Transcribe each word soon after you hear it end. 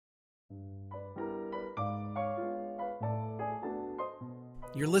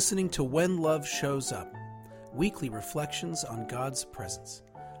You're listening to When Love Shows Up, weekly reflections on God's presence.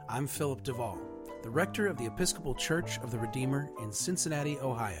 I'm Philip Duvall, the rector of the Episcopal Church of the Redeemer in Cincinnati,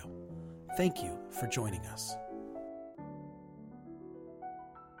 Ohio. Thank you for joining us.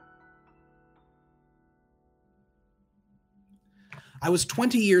 I was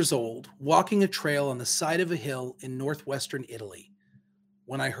 20 years old, walking a trail on the side of a hill in northwestern Italy,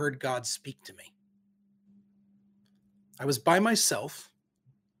 when I heard God speak to me. I was by myself,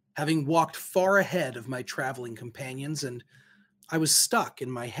 having walked far ahead of my traveling companions, and I was stuck in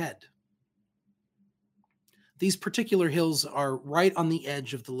my head. These particular hills are right on the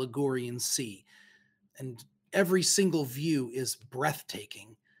edge of the Ligurian Sea, and every single view is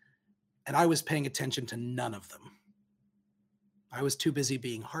breathtaking, and I was paying attention to none of them. I was too busy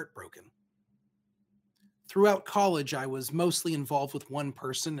being heartbroken. Throughout college, I was mostly involved with one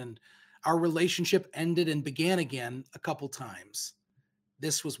person, and our relationship ended and began again a couple times.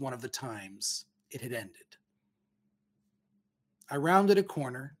 This was one of the times it had ended. I rounded a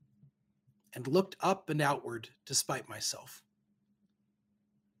corner and looked up and outward despite myself.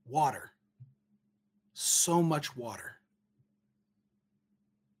 Water. So much water.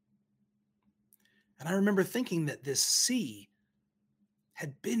 And I remember thinking that this sea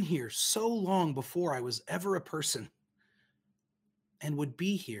had been here so long before I was ever a person, and would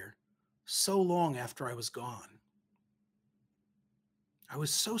be here so long after I was gone. I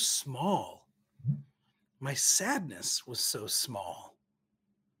was so small. My sadness was so small.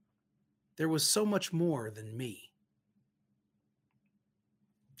 There was so much more than me.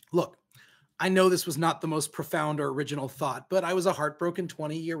 Look, I know this was not the most profound or original thought, but I was a heartbroken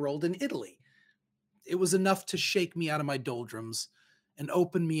 20-year-old in Italy. It was enough to shake me out of my doldrums and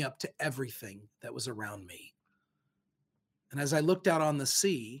open me up to everything that was around me. And as I looked out on the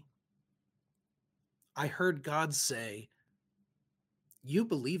sea, I heard God say, "You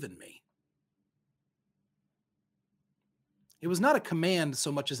believe in me." It was not a command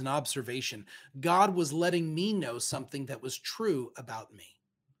so much as an observation. God was letting me know something that was true about me.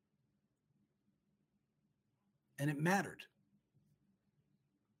 And it mattered.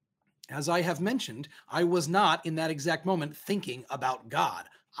 As I have mentioned, I was not in that exact moment thinking about God.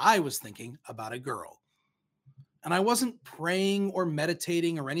 I was thinking about a girl. And I wasn't praying or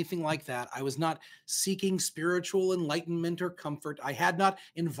meditating or anything like that. I was not seeking spiritual enlightenment or comfort. I had not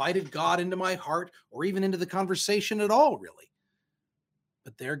invited God into my heart or even into the conversation at all, really.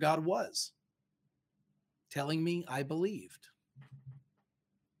 But there God was, telling me I believed.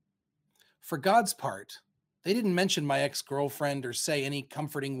 For God's part, they didn't mention my ex-girlfriend or say any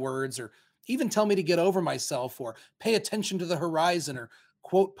comforting words or even tell me to get over myself or pay attention to the horizon or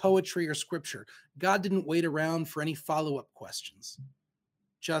quote poetry or scripture. God didn't wait around for any follow-up questions.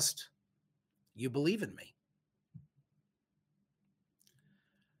 Just, "You believe in me."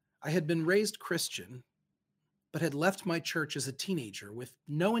 I had been raised Christian, but had left my church as a teenager with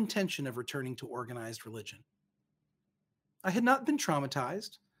no intention of returning to organized religion. I had not been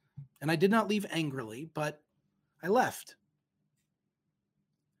traumatized, and I did not leave angrily, but I left.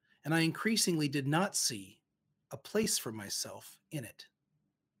 And I increasingly did not see a place for myself in it.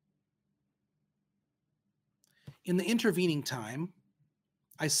 In the intervening time,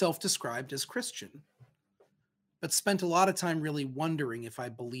 I self-described as Christian, but spent a lot of time really wondering if I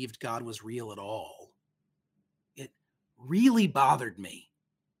believed God was real at all. It really bothered me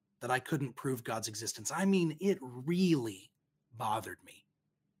that I couldn't prove God's existence. I mean, it really bothered me.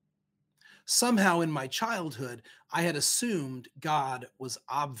 Somehow in my childhood, I had assumed God was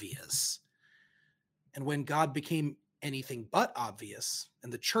obvious. And when God became anything but obvious,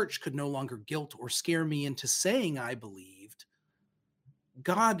 and the church could no longer guilt or scare me into saying I believed,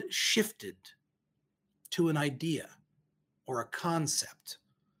 God shifted to an idea or a concept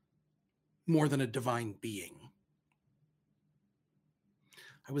more than a divine being.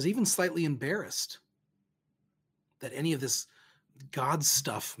 I was even slightly embarrassed that any of this God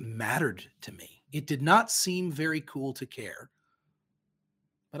stuff mattered to me. It did not seem very cool to care,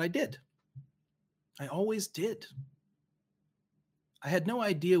 but I did. I always did. I had no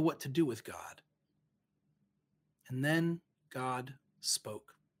idea what to do with God. And then God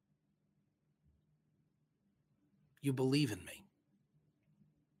spoke. "You believe in me,"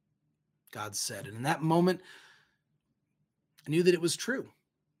 God said. And in that moment, I knew that it was true.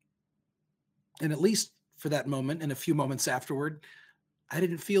 And at least for that moment and a few moments afterward, I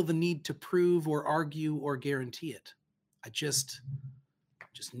didn't feel the need to prove or argue or guarantee it. I just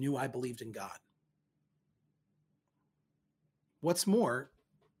knew I believed in God. What's more,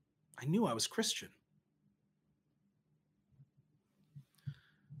 I knew I was Christian.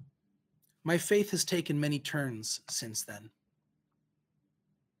 My faith has taken many turns since then.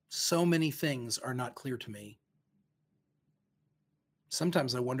 So many things are not clear to me.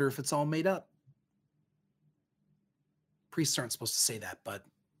 Sometimes I wonder if it's all made up. Priests aren't supposed to say that, but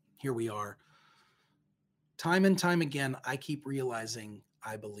here we are. Time and time again, I keep realizing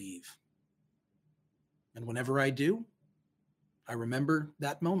I believe. And whenever I do, I remember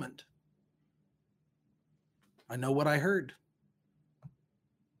that moment. I know what I heard.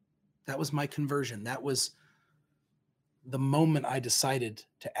 That was my conversion. That was the moment I decided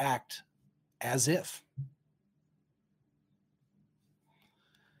to act as if.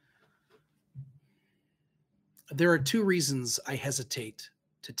 There are two reasons I hesitate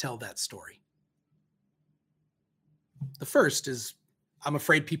to tell that story. The first is I'm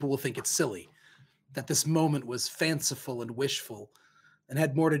afraid people will think it's silly, that this moment was fanciful and wishful and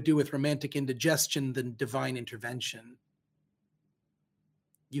had more to do with romantic indigestion than divine intervention.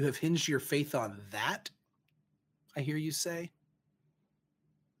 You have hinged your faith on that, I hear you say.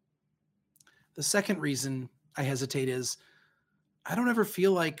 The second reason I hesitate is I don't ever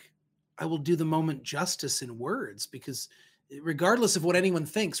feel like I will do the moment justice in words, because regardless of what anyone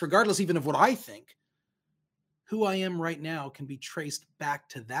thinks, regardless even of what I think, who I am right now can be traced back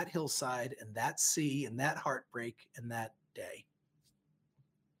to that hillside and that sea and that heartbreak and that day.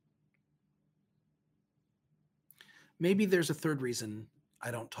 Maybe there's a third reason I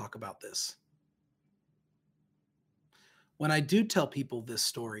don't talk about this. When I do tell people this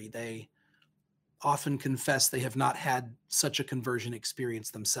story, they often confess they have not had such a conversion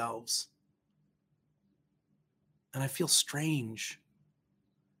experience themselves. And I feel strange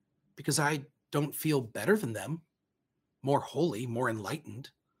because I don't feel better than them, more holy, more enlightened.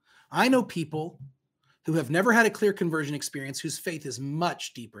 I know people who have never had a clear conversion experience whose faith is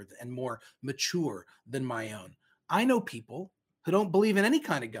much deeper and more mature than my own. I know people who don't believe in any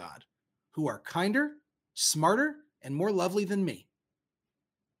kind of God, who are kinder, smarter, and more lovely than me.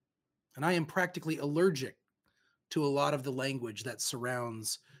 And I am practically allergic to a lot of the language that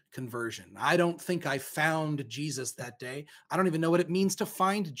surrounds conversion. I don't think I found Jesus that day. I don't even know what it means to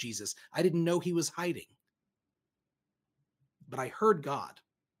find Jesus. I didn't know he was hiding. But I heard God.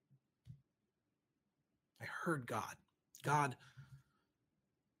 I heard God. God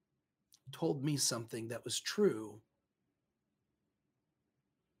told me something that was true.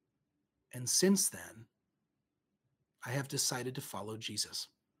 And since then, I have decided to follow Jesus.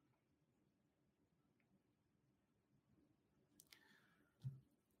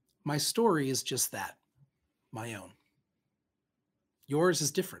 My story is just that, my own. Yours is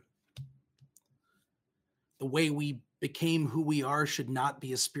different. The way we became who we are should not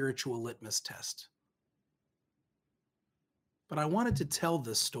be a spiritual litmus test. But I wanted to tell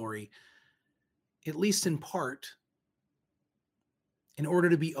this story, at least in part, in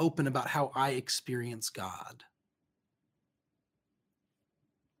order to be open about how I experience God.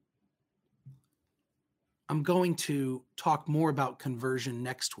 I'm going to talk more about conversion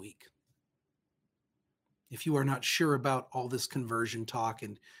next week. If you are not sure about all this conversion talk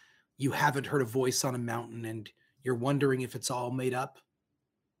and you haven't heard a voice on a mountain and you're wondering if it's all made up,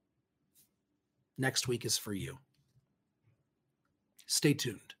 next week is for you. Stay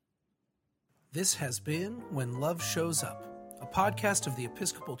tuned. This has been When Love Shows Up, a podcast of the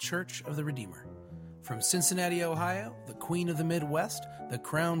Episcopal Church of the Redeemer. From Cincinnati, Ohio, the Queen of the Midwest, the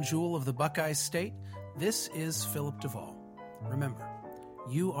crown jewel of the Buckeye State, this is Philip Duvall. Remember,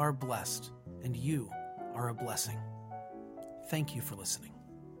 you are blessed and you are a blessing. Thank you for listening.